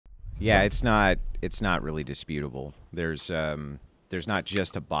Yeah, so. It's not really disputable. There's not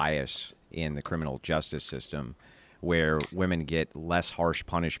just a bias in the criminal justice system where women get less harsh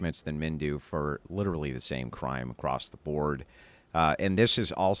punishments than men do for literally the same crime across the board. And this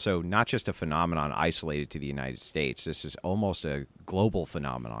is also not just a phenomenon isolated to the United States. This is almost a global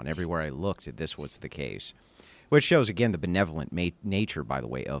phenomenon. Everywhere I looked, this was the case. Which shows, again, the benevolent nature, by the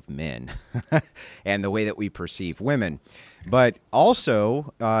way, of men and the way that we perceive women. But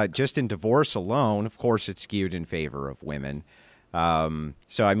also, just in divorce alone, of course, it's skewed in favor of women.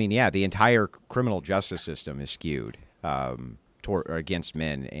 So, I mean, yeah, the entire criminal justice system is skewed against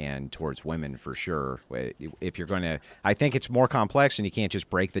men and towards women for sure. If you're going to, I think it's more complex, and you can't just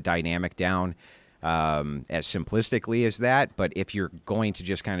break the dynamic down as simplistically as that. But if you're going to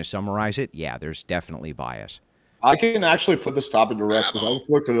just kind of summarize it, yeah, there's definitely bias. I can actually put this topic to rest because I just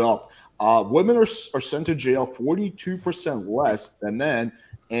looked it up. Women are sent to jail 42% less than men,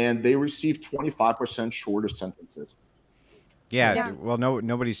 and they receive 25% shorter sentences. Yeah, well,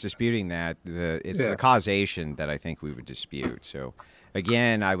 nobody's disputing that. It's the causation that I think we would dispute. So,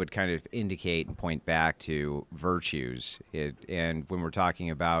 again, I would kind of indicate and point back to virtues. And when we're talking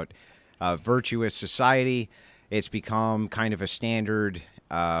about virtuous society, it's become kind of a standard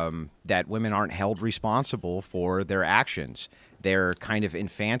that women aren't held responsible for their actions. They're kind of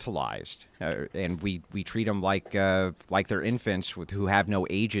infantilized, and we treat them like they're infants who have no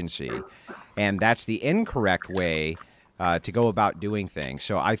agency, and that's the incorrect way to go about doing things.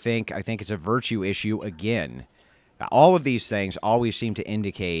 So I think it's a virtue issue again. All of these things always seem to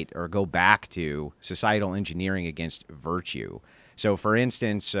indicate or go back to societal engineering against virtue. So, for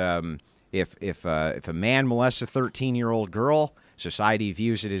instance, if a man molests a 13-year-old girl, society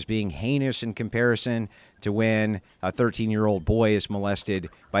views it as being heinous in comparison to when a 13-year-old boy is molested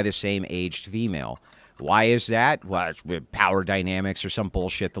by the same aged female. Why is that? Well, it's power dynamics or some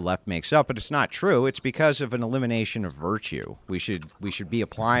bullshit the left makes up, but it's not true. It's because of an elimination of virtue. We should be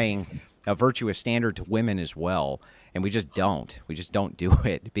applying a virtuous standard to women as well, and we just don't. We just don't do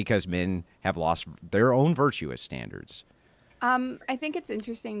it because men have lost their own virtuous standards. I think it's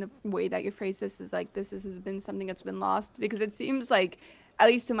interesting the way that you phrase this is like this has been something that's been lost, because it seems like, at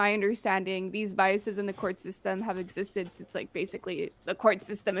least to my understanding, these biases in the court system have existed since like basically the court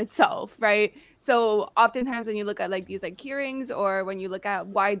system itself, right? So oftentimes when you look at like these like hearings, or when you look at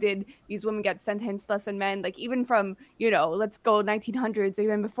why did these women get sentenced less than men, like even from, you know, let's go 1900s or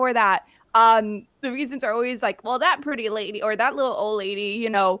even before that, the reasons are always like, well, that pretty lady or that little old lady, you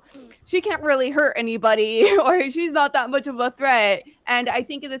know, she can't really hurt anybody, or she's not that much of a threat. And I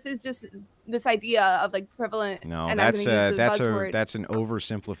think this is just this idea of like prevalent. No, that's an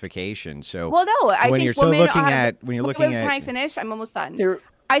oversimplification. So, well, no, when you're looking at can I finish? I'm almost done.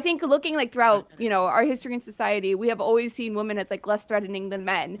 I think looking like throughout, you know, our history and society, we have always seen women as like less threatening than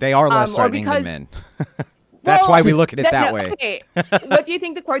men. They are less threatening than men. That's why we look at it that way. Okay. What do you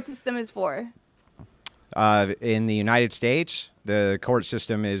think the court system is for? In the United States, the court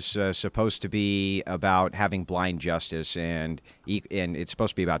system is supposed to be about having blind justice, and it's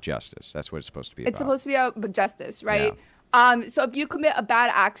supposed to be about justice. That's what it's supposed to be about. It's supposed to be about justice, right? Yeah. So if you commit a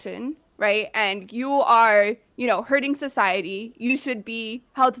bad action, right, and you are, you know, hurting society, you should be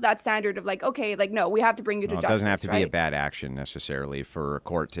held to that standard of like, okay, like, no, we have to bring you to justice. It doesn't have to be a bad action necessarily for a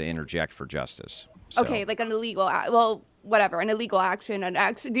court to interject for justice. So. Okay, like an illegal, well, whatever, an illegal action, an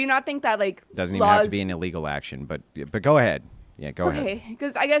action. Do you not think that like doesn't even have to be an illegal action, but go ahead. Yeah, go ahead. Okay,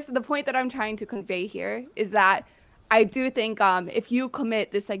 because I guess the point that I'm trying to convey here is that I do think if you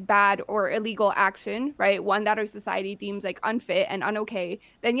commit this like bad or illegal action, right, one that our society deems like unfit and unokay,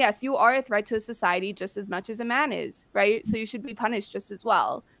 then yes, you are a threat to society just as much as a man is, right? So you should be punished just as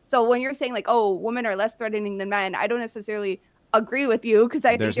well. So when you're saying like, oh, women are less threatening than men, I don't necessarily agree with you, because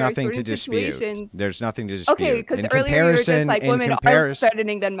I think there are certain situations. There's nothing to dispute. Okay, because earlier you were just like women are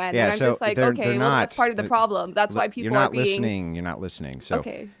threatening than men, and I'm just like, okay, well, that's part of the problem. That's why people are being. You're not listening. So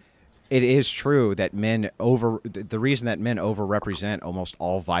okay. It is true that the reason that men overrepresent almost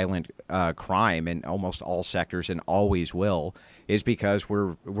all violent crime in almost all sectors and always will is because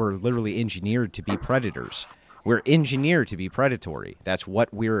we're literally engineered to be predators. We're engineered to be predatory. That's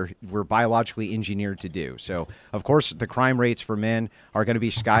what we're biologically engineered to do. So, of course, the crime rates for men are going to be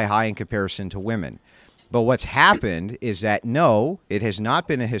sky high in comparison to women. But what's happened is that, no, it has not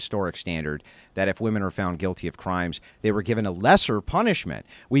been a historic standard that if women are found guilty of crimes, they were given a lesser punishment.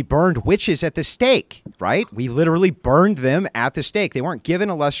 We burned witches at the stake, right? We literally burned them at the stake. They weren't given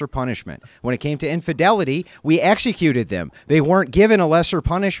a lesser punishment. When it came to infidelity, we executed them. They weren't given a lesser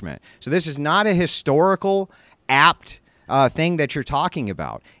punishment. So this is not a historical, apt thing that you're talking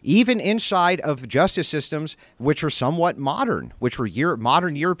about. Even inside of justice systems, which are somewhat modern, which were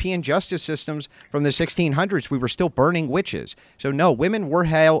modern European justice systems from the 1600s, we were still burning witches. So no, women were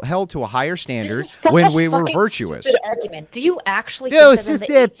held to a higher standard when we were virtuous. Stupid argument. Do you actually think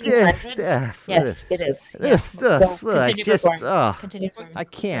that in the 1800s? Yes, it is. This stuff, Continue. I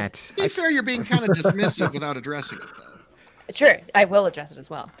can't. To be fair, you're being kind of dismissive without addressing it, though. Sure, I will address it as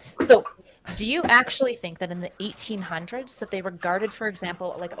well. So, do you actually think that in the 1800s that they regarded, for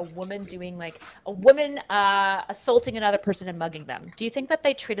example, like a woman assaulting another person and mugging them? Do you think that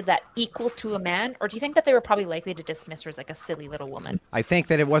they treated that equal to a man, or do you think that they were probably likely to dismiss her as like a silly little woman? I think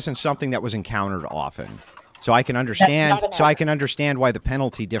that it wasn't something that was encountered often. So I can understand why the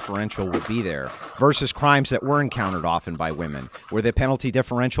penalty differential would be there versus crimes that were encountered often by women, where the penalty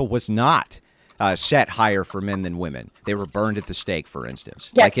differential was not set higher for men than women. They were burned at the stake, for instance,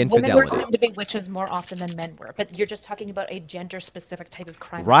 yes, like infidelity. Women were assumed to be witches more often than men were, but you're just talking about a gender-specific type of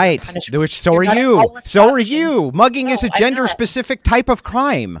crime. Right. So are you. So are you. Mugging is a gender-specific type of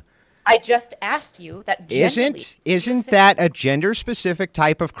crime. I just asked you that. Isn't that a gender-specific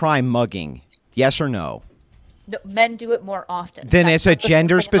type of crime? Mugging? Yes or no? No, men do it more often. Then it's a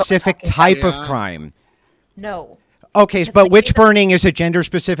gender-specific type of crime. No. Okay, but witch burning is a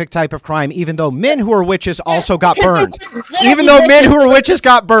gender-specific type of crime, even though men who are witches also got burned. Even though men who are witches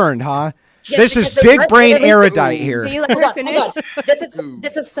got burned, huh? Yes, this is big brain erudite here. Hold on.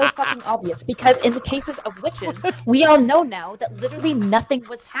 This is so fucking obvious, because in the cases of witches, we all know now that literally nothing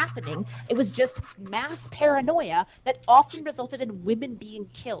was happening. It was just mass paranoia that often resulted in women being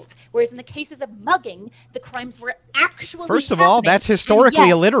killed. Whereas in the cases of mugging, the crimes were actually First of all, that's historically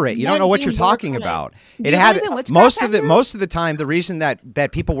illiterate. You don't know what you're talking about. It had most of the time the reason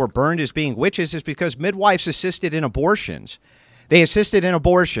that people were burned as being witches is because midwives assisted in abortions. They assisted in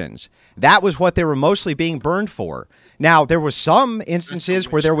abortions. That was what they were mostly being burned for. Now, there was some instances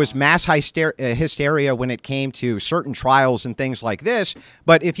where there was mass hysteria when it came to certain trials and things like this.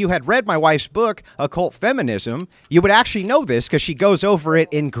 But if you had read my wife's book, Occult Feminism, you would actually know this because she goes over it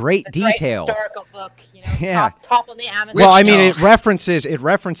in great detail. Historical book, top on the Amazon. Well, I mean, it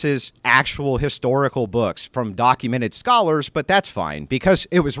references actual historical books from documented scholars, but that's fine because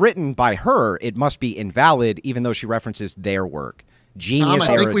it was written by her. It must be invalid, even though she references their work. Genius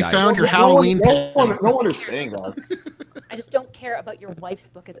I think we found your Halloween. No one is saying that. I just don't care about your wife's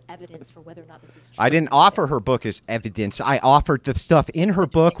book as evidence for whether or not this is true. I didn't offer her book as evidence. I offered the stuff in her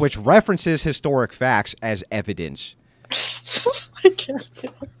book which references historic facts as evidence. I can't do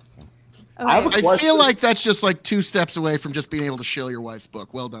it. I feel like that's just like 2 steps away from just being able to shill your wife's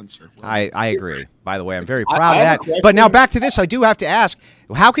book. Well done, sir. I agree. By the way, I'm very proud of that. But now back to this, I do have to ask,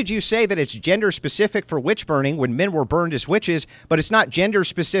 how could you say that it's gender specific for witch burning when men were burned as witches, but it's not gender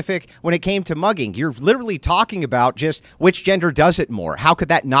specific when it came to mugging? You're literally talking about just which gender does it more. How could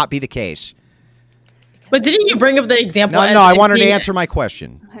that not be the case? But didn't you bring up the example? No, I want her to answer my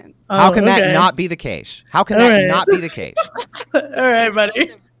question. How can that not be the case? How can that not be the case? All right, buddy.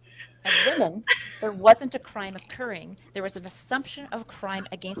 As women, there wasn't a crime occurring. There was an assumption of crime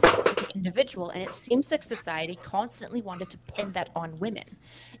against a specific individual, and it seems like society constantly wanted to pin that on women.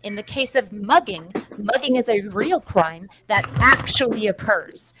 In the case of mugging is a real crime that actually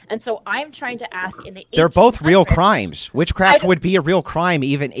occurs. And so I'm trying to ask in the 1800s... They're both real crimes. Witchcraft would be a real crime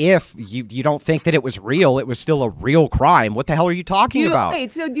even if you don't think that it was real. It was still a real crime. What the hell are you talking about?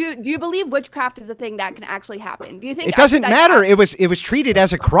 Wait, so do you believe witchcraft is a thing that can actually happen? Do you think it doesn't matter? It was treated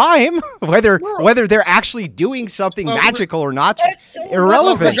as a crime. Whether they're actually doing something magical or not,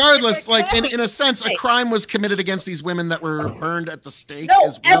 irrelevant. Well, regardless, like in a sense, a crime was committed against these women that were burned at the stake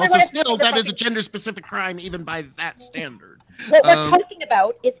as well. So still, that is a gender-specific crime, even by that standard. What we're talking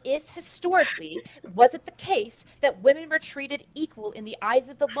about is historically, was it the case that women were treated equal in the eyes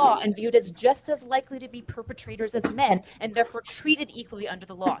of the law and viewed as just as likely to be perpetrators as men, and therefore treated equally under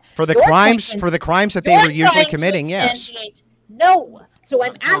the law? For the crimes that they were usually committing, yes. No. So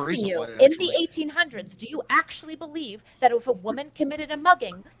I'm asking you, in the 1800s, do you actually believe that if a woman committed a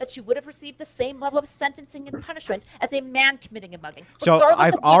mugging, that she would have received the same level of sentencing and punishment as a man committing a mugging? So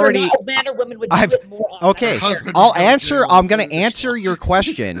I've already, a man or woman would do it more often. Okay, I'm going to answer your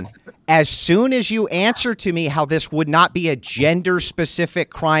question as soon as you answer to me how this would not be a gender-specific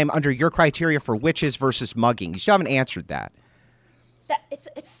crime under your criteria for witches versus mugging. You still haven't answered that.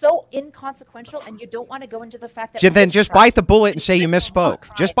 It's so inconsequential, and you don't want to go into the fact that... Then just bite the bullet and say you misspoke.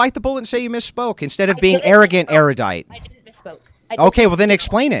 Just bite the bullet and say you misspoke instead of being arrogant, erudite. I didn't misspoke. Okay, well then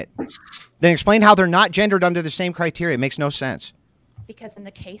explain it. Then explain how they're not gendered under the same criteria. It makes no sense. because in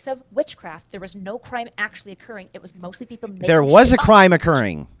the case of witchcraft, there was no crime actually occurring. It was mostly people making There was a shit up. crime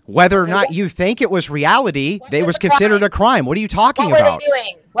occurring. Whether or not you think it was reality, it was considered a crime. What are you talking about? What were they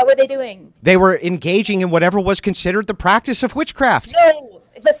doing? What were they doing? They were engaging in whatever was considered the practice of witchcraft. No,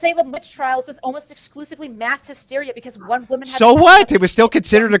 the Salem witch trials was almost exclusively mass hysteria because one woman had So what? It was still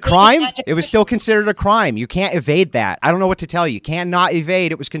considered a crime? It was still considered a crime. You can't evade that. I don't know what to tell you. You cannot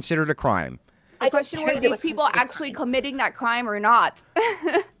evade it was considered a crime. The question was, these people actually committing that crime or not?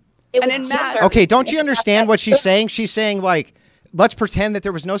 It And was in mass. gender. Okay, don't you understand what she's saying? She's saying, like, let's pretend that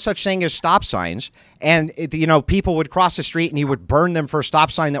there was no such thing as stop signs, and you know, people would cross the street and you would burn them for a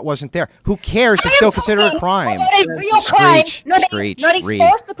stop sign that wasn't there. Who cares? It's still considered a crime. Not a real crime, not a Reed,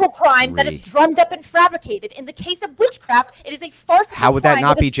 farcical crime that is Reed. drummed up and fabricated. In the case of witchcraft, it is a farcical How would that crime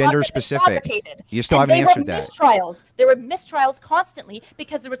not be is drummed gender up and specific? fabricated. You still And haven't answered There that. were mistrials. There were mistrials constantly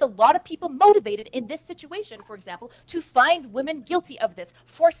because there was a lot of people motivated in this situation, for example, to find women guilty of this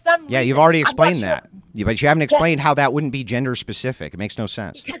for some reason. Yeah, you've already I'm not explained sure. that. Yeah, but you haven't explained how that wouldn't be gender specific. It makes no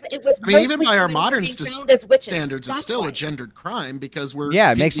sense. Because it was I mean, even mostly by our women modern being found as witches. standards, it's That's still why. a gendered crime because we're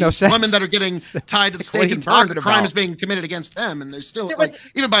Yeah, it makes no these sense. Women that are getting tied to the What are stake you and burned, talking a crime about? is being committed against them, and there's still There like was-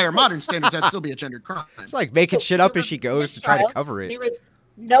 even by our modern standards, that'd still be a gendered crime. It's like making So shit up there as were she goes to try to mistrials. cover it. There was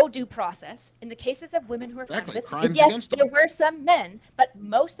no due process in the cases of women who were Exactly, found. crimes Yes, against them. there were some men, but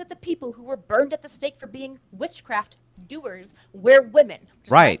most of the people who were burned at the stake for being witchcraft doers were women. Which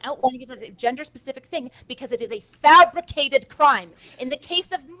is why Right. I'm outlining it as a gender-specific thing because it is a fabricated crime. In the case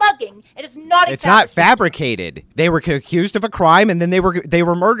of mugging, it is not. It's not fabricated. They were accused of a crime, and then they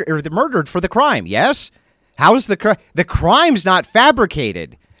were murdered for the crime. Yes. How is the crime's not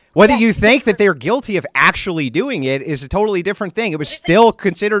fabricated? Whether you think that they're guilty of actually doing it is a totally different thing. It was still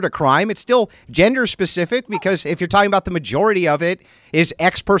considered a crime. It's still gender specific because if you're talking about the majority of it is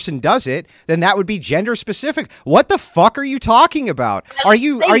X person does it, then that would be gender specific. What the fuck are you talking about? Are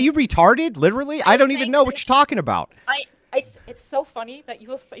you retarded? Literally? I don't even know what you're talking about. It's so funny that you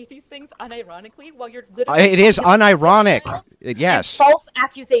will say these things unironically while you're literally. It is talking about unironic. false Yes. and false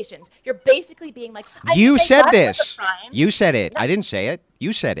accusations. You're basically being like. You said that was a this. crime. You said it. I didn't say it.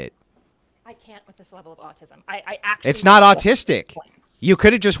 You said it. I can't with this level of autism. I actually. It's not don't know autistic. at this point. You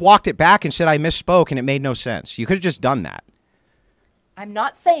could have just walked it back and said I misspoke and it made no sense. You could have just done that. I'm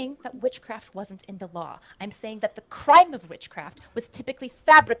not saying that witchcraft wasn't in the law. I'm saying that the crime of witchcraft was typically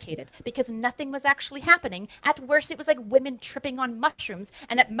fabricated because nothing was actually happening. At worst, it was like women tripping on mushrooms,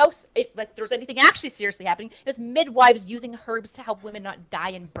 and at most, like there was anything actually seriously happening, it was midwives using herbs to help women not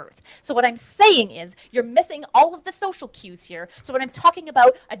die in birth. So what I'm saying is you're missing all of the social cues here. So when I'm talking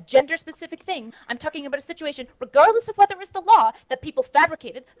about a gender-specific thing, I'm talking about a situation, regardless of whether it's the law, that people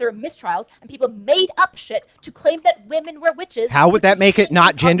fabricated, there were mistrials, and people made up shit to claim that women were witches. How would that make it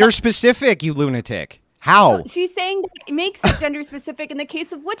not gender specific, you lunatic? How? She's saying that it makes it gender specific in the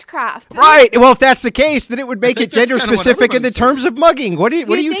case of witchcraft. Right. Well, if that's the case, then it would make it think that's gender kinda what specific in the everybody's terms of mugging. What are you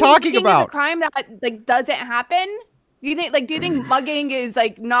think talking mugging is about? a crime that like doesn't happen? Do you think mugging is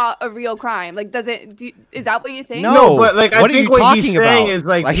like not a real crime? Like, is that what you think? No. But like, What I are think you what he's talking saying about? is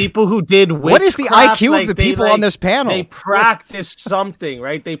like, Like, people who did witchcraft. what is the IQ like, of the they, people like, on this panel? They practiced something,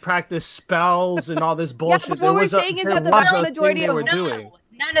 right? They practiced spells and all this bullshit. but what we're saying is that the vast majority they of were doing.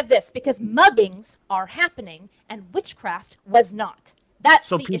 None of this, because muggings are happening and witchcraft was not. That's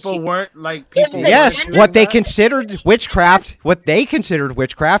So the people issue. weren't like people. was a Yes, gender what they specific- considered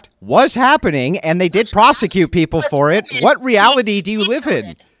witchcraft was happening, and they did prosecute people for it. Women What reality being do you live in?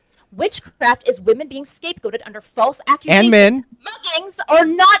 scapegoated. Witchcraft is women being scapegoated under false accusations. And men. Muggings are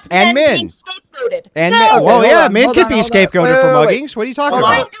not And men. being scapegoated. And no. men, well, hold yeah, on, men hold could on, be hold on. scapegoated for Wait, wait. muggings. What are you talking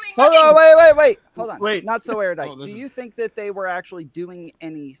Hold on. about? Hold on, wait. Hold on. Wait. Not so erudite. Oh, Do this you is- think that they were actually doing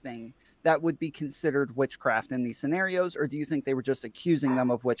anything that would be considered witchcraft in these scenarios, or do you think they were just accusing them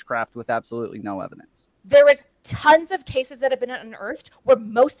of witchcraft with absolutely no evidence? There was tons of cases that have been unearthed where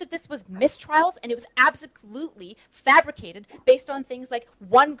most of this was mistrials and it was absolutely fabricated based on things like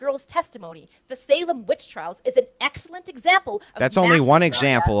one girl's testimony. The Salem witch trials is an excellent example of That's only mass one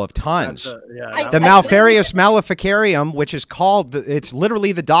hysteria. example of tons. I- The Malfarious Maleficarium, which is called, it's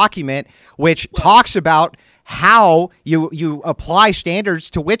literally the document which talks about how you apply standards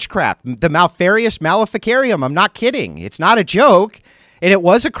to witchcraft. The Malfarious Maleficarium, I'm not kidding. It's not a joke. And it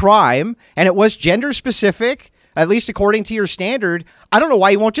was a crime, and it was gender specific, at least according to your standard. I don't know why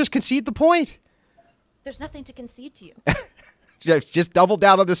you won't just concede the point. There's nothing to concede to you. Just double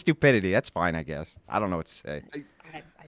down on the stupidity. That's fine, I guess. I don't know what to say.